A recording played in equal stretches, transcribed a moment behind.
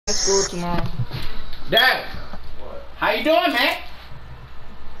school tomorrow. Dad, how you doing, man?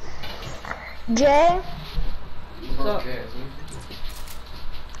 Jay, What's up?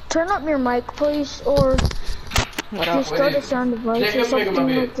 turn up your mic, please, or What up? just start a sound device or something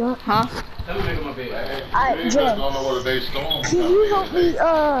like that. Huh? Let me make my bed. Jay, don't know what a day storm can you help me,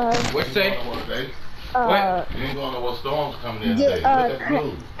 What you say? You ain't gonna know what storms coming in today. get, Look at the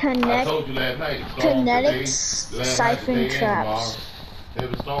news. I connect, told you last night. Storms kinetics today, last siphon night, today, and traps. tomorrow.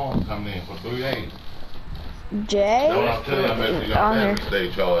 Heavy storms coming in for 3 days. Jay, That's what I'm telling you. I'm making your battery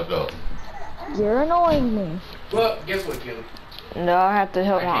stay charged up. you're annoying me. Well, guess what, Kelly? No, I have to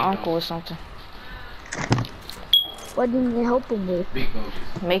help my uncle with something. What didn't you help him with? Big bones.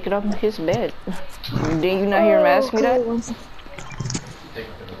 Make it up in his bed. Did you not hear him ask me that? Take up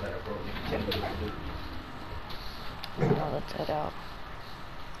the letter, bro. You can tell me what to do. I'll let that out.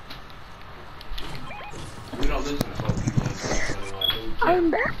 We don't listen to folk people.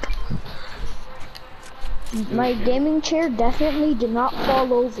 I'm back. My gaming chair definitely did not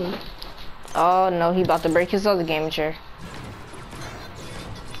fall over. Oh no, he about to break his other gaming chair.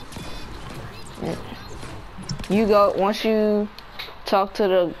 You go, once you talk to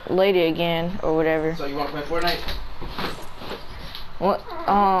the lady again or whatever. So you want to play Fortnite? What?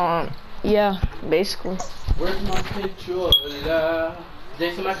 Yeah, basically. Where's my controller?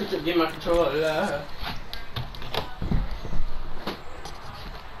 Jason, my controller. Give my controller.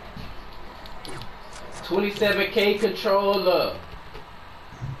 $27K controller.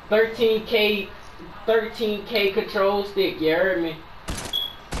 13K control stick. You heard me?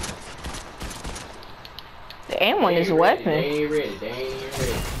 The aim one is a They weapon. ain't ready. They ain't even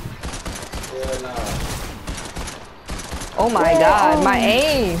ready. Hell nah. Oh my god, my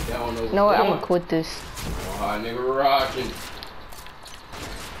aim. They don't know what's No, I'm going. gonna quit this. Oh, how a nigga rocking.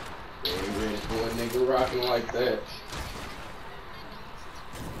 They ain't ready for a nigga rocking like that.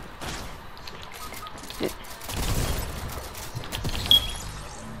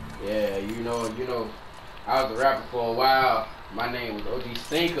 Yeah, you know, I was a rapper for a while. My name was OG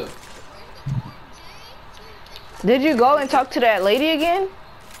Stinker. Did you go and talk to that lady again?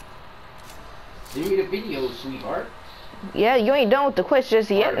 Send me the video, sweetheart. Yeah, you ain't done with the quest just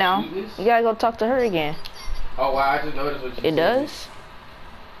yet now. Sweetness. You gotta go talk to her again. Oh wow, I just noticed what you It does?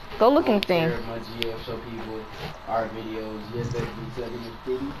 Go looking thing. My GF show people our videos. Yes, that be sucking the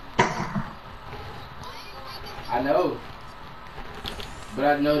titty. I know. But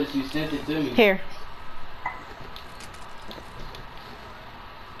I noticed you sent it to me. Here.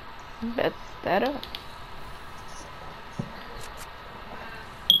 Bet that up.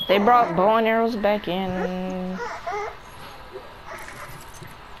 They brought bow and arrows back in.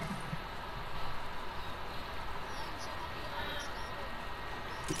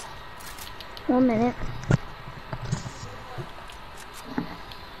 One minute.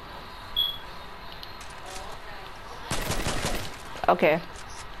 Okay.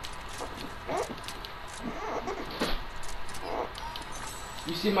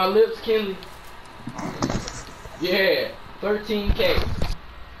 You see my lips, Kenley? Yeah, 13K.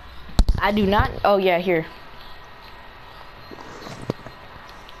 I do not. Oh yeah, here.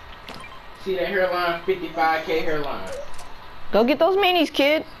 See that hairline? 55K hairline. Go get those minis,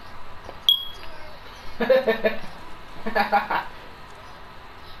 kid.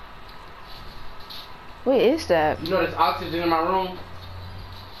 What is that? You know there's oxygen in my room?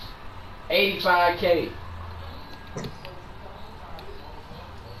 85K.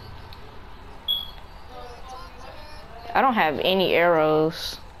 I don't have any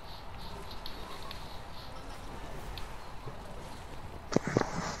arrows.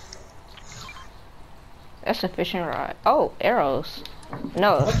 That's a fishing rod. Oh, arrows.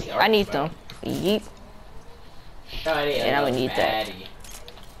 No, I need them. Yeep. And I would need that.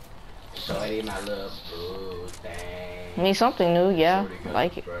 Shorty, my little boo thing. I need something new, yeah. Shorty got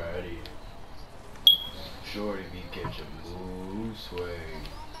Like it. Friday. Shorty be catching mood swing.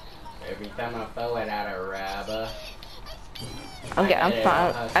 Every time I throw it out of rubber. I'm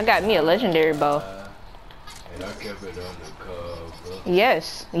fine. I got me a legendary bow. And I kept it on the cover.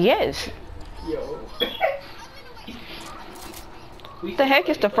 Yes, yes. Yo. What the heck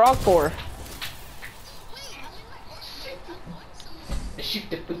is the frog for?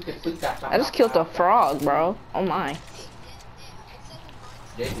 I just killed a frog, bro. Oh my.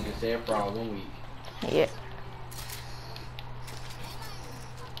 Jason just said frog 1 week. Yeah.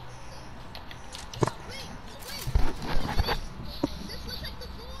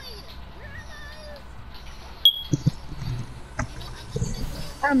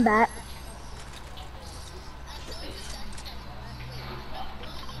 I'm back.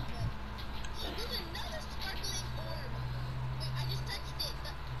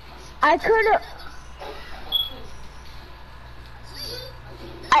 I could've.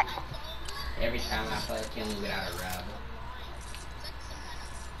 Every time I play Kenley without a rival.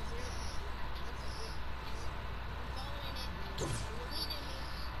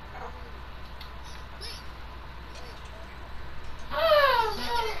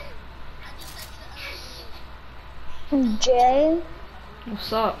 Jay,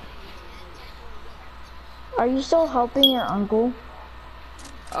 What's up? are you still helping your uncle?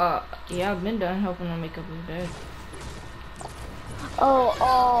 Yeah, I've been done helping him make up his bed.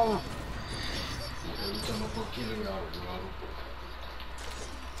 Oh,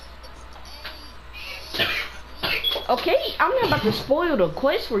 Okay, I'm not about to spoil the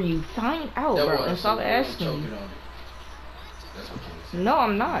quest for you. Find out, bro, and stop asking me. No,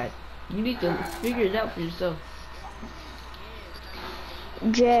 I'm not. You need to figure it out for yourself.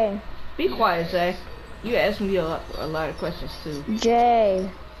 Jay. Be quiet, Zach. You asked me a lot of questions too. Jay.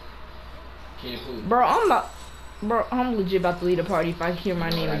 Bro, I'm legit about to leave the party if I hear my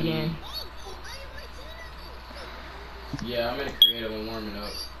name again. Yeah, I'm in a creative and warming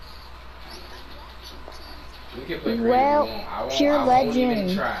up. We can play creative. Well, pure I won't even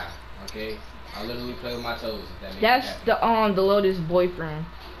legend. try. Okay, I literally play with my toes. If that makes That's the Lotus boyfriend.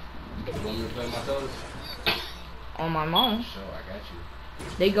 You want me to play with my toes? On my mom. Sure, I got you.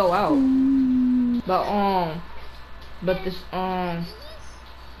 They go out.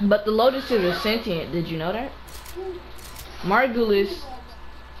 But the Lotus is a sentient. Did you know that? Margulis.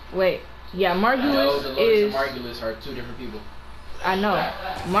 Wait. Yeah, Margulis the Lotus is. and Margulis are two different people. I know.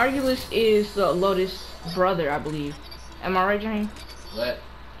 Margulis is the Lotus brother, I believe. Am I right, Jane? What?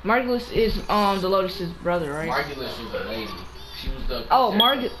 Margulis is the Lotus's brother, right? Margulis was a lady. She was the.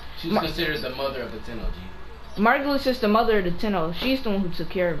 She was considered the mother of the Tenno G. Margulis is the mother of the Tenno. She's the one who took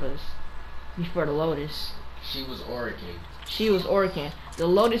care of us before the Lotus. She was Orican. She was Orican. The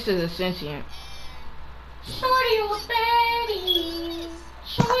Lotus is a sentient. Shorty was Betty.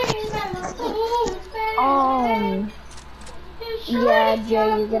 Shorty Yeah,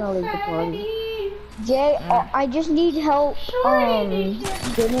 Jay, you're gonna leave the party. Jay, I just need help, getting,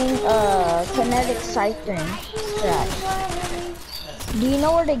 kinetic siphon traps. Do you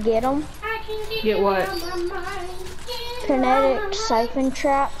know where to get them? Get what? Kinetic siphon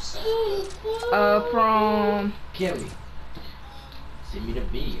traps. From... Kelly. Send me the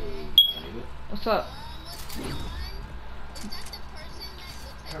video. What's up?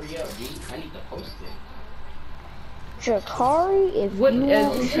 Hurry up, dude. I need to post it. Jakari, if What, you is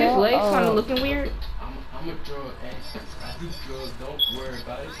won't his shut legs up. kind of looking weird? I'm a drug addict. I do drugs. Don't worry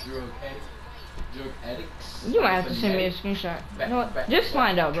about it. Drug addicts. You might have to send me a screenshot. You know what? Just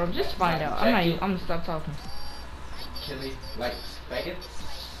find out, bro. Just find out. I'm gonna stop talking. Kelly like faggots.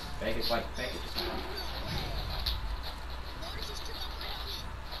 Faggots like faggots.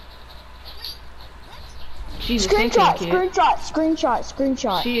 She's a sentient kid.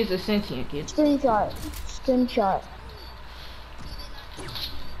 Screenshot. She is a sentient kid. Screenshot.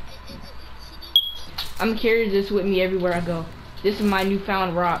 I'm carrying this with me everywhere I go. This is my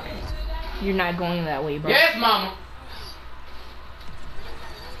newfound rock. You're not going that way, bro. Yes, mama.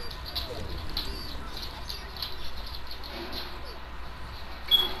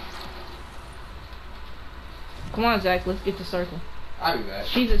 Come on, Zach. Let's get to circle. I'll be back.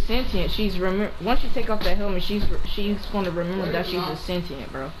 She's a sentient. Once you take off that helmet, she's going to remember that she's a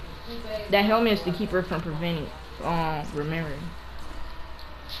sentient, bro. That helmet is to keep her from remembering.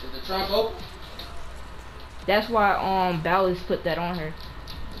 Is the trunk open? That's why Ballas put that on her.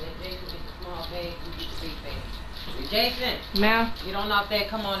 Jason, Ma'am? you don't know if they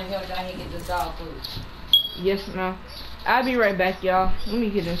come on and help out here get the dog food. Yes, ma'am. I'll be right back, y'all. Let me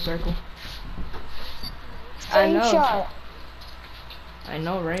get in circle. Screenshot. I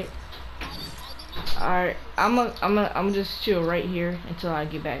know, right? Alright, I'm just chill right here until I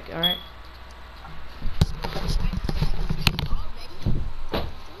get back, alright?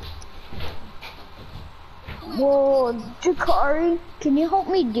 Whoa, Jakari, can you help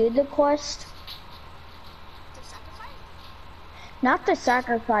me do the quest? Not the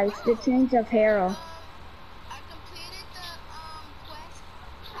sacrifice, the Chains of Hero.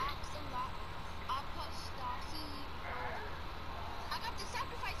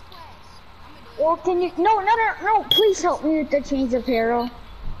 Or can you, no, please help me with the Chains of Hero.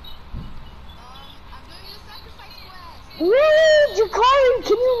 Really, Jakari,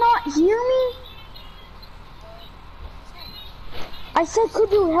 can you not hear me? I said,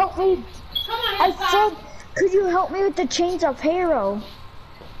 could you help me? Could you help me with the Chains of Hero?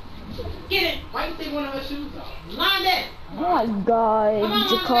 Get it! Why you take one of her shoes off? Line that! Oh my god,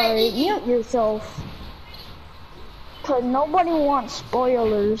 Jakari, mute yourself. Cause nobody wants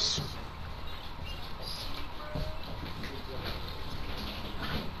spoilers.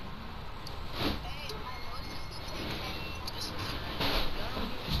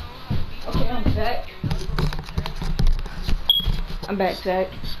 Okay, I'm back. I'm back, Zach.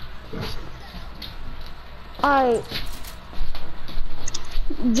 Alright.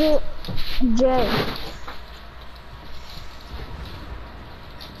 Jay.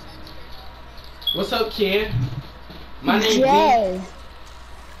 What's up, kid? My name's Jay.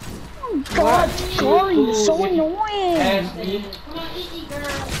 Oh God, Corey, you're so annoying. Ashley. Come on, eat,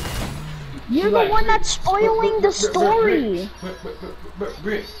 girl. You're the one that's spoiling the story.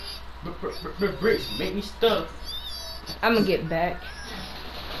 Bricks, make me stuff. I'm gonna get back.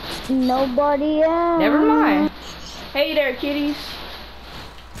 Nobody else. Never mind. Hey there, kitties.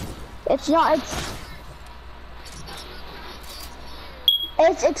 It's not.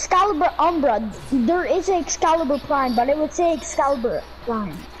 It's Excalibur Umbra. There is an Excalibur Prime, but it would say Excalibur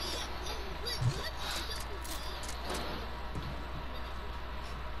Prime.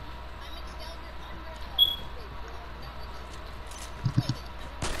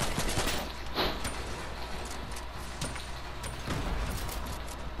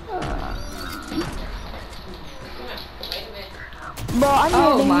 Bro, I'm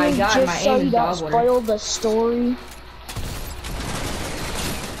Oh my you God, just my so aim you is don't dog water. spoil the story.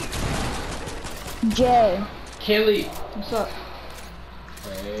 Jay, Kelly. What's up?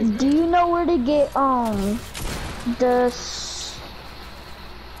 do you know where to get the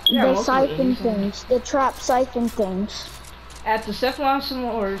Yeah, the most of siphon it. things, the trap siphon things? At the Cephalon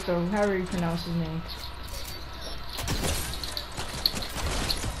Simulator, or however you pronounce his name.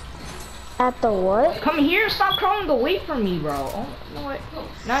 At the what? Come here, stop crawling away from me, bro. Oh, you know what?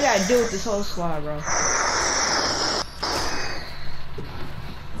 Now I gotta deal with this whole squad, bro.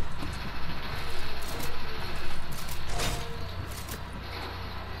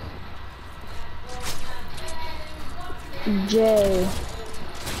 Jay,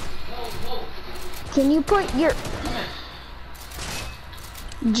 can you put your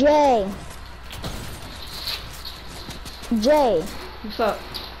Jay? What's up?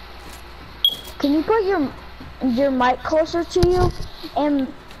 Can you put your mic closer to you? And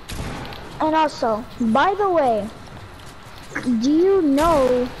also, by the way, do you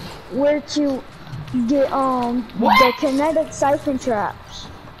know where to get the kinetic siphon traps?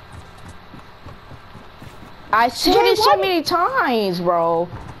 I said Jay, it so what? many times, bro.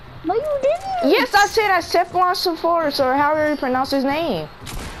 No, you didn't. Yes, I said I Cephalon Sephoris, or however you pronounce his name.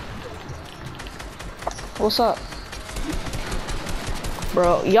 What's up?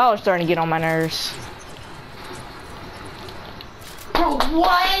 Bro, y'all are starting to get on my nerves. Bro,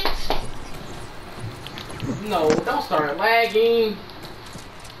 what? No, don't start lagging.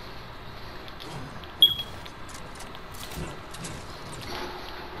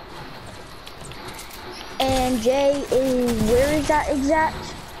 And Jay, where is that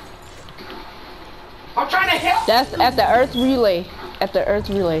exact? I'm trying to help. That's at the Earth Relay. At the Earth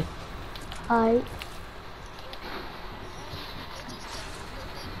Relay. Alright.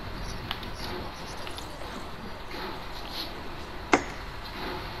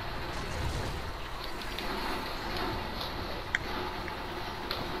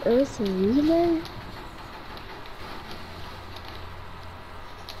 Earth Relay?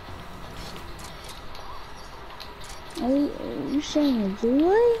 Are you saying a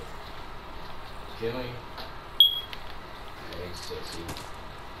relay? Kelly. Hey, sexy.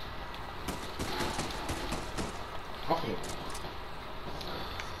 Okay.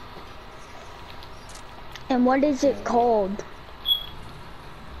 And what is it called?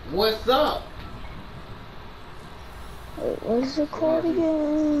 What's up? Wait, what is it called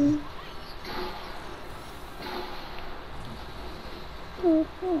again?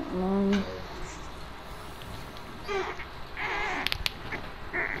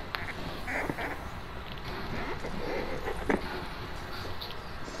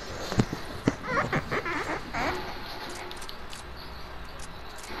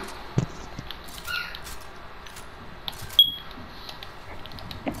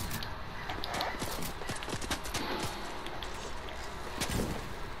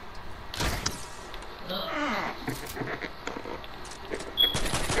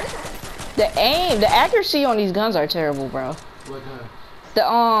 The accuracy on these guns are terrible, bro. What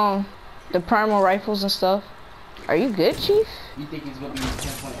gun? The primal rifles and stuff. Are you good, Chief? You think it's gonna be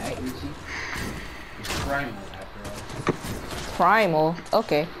 10-point accuracy? It's primal after all. Primal,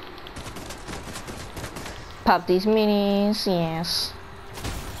 okay. Pop these minis, yes.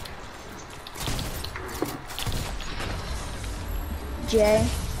 Jay.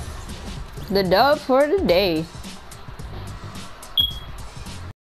 The dub for the day.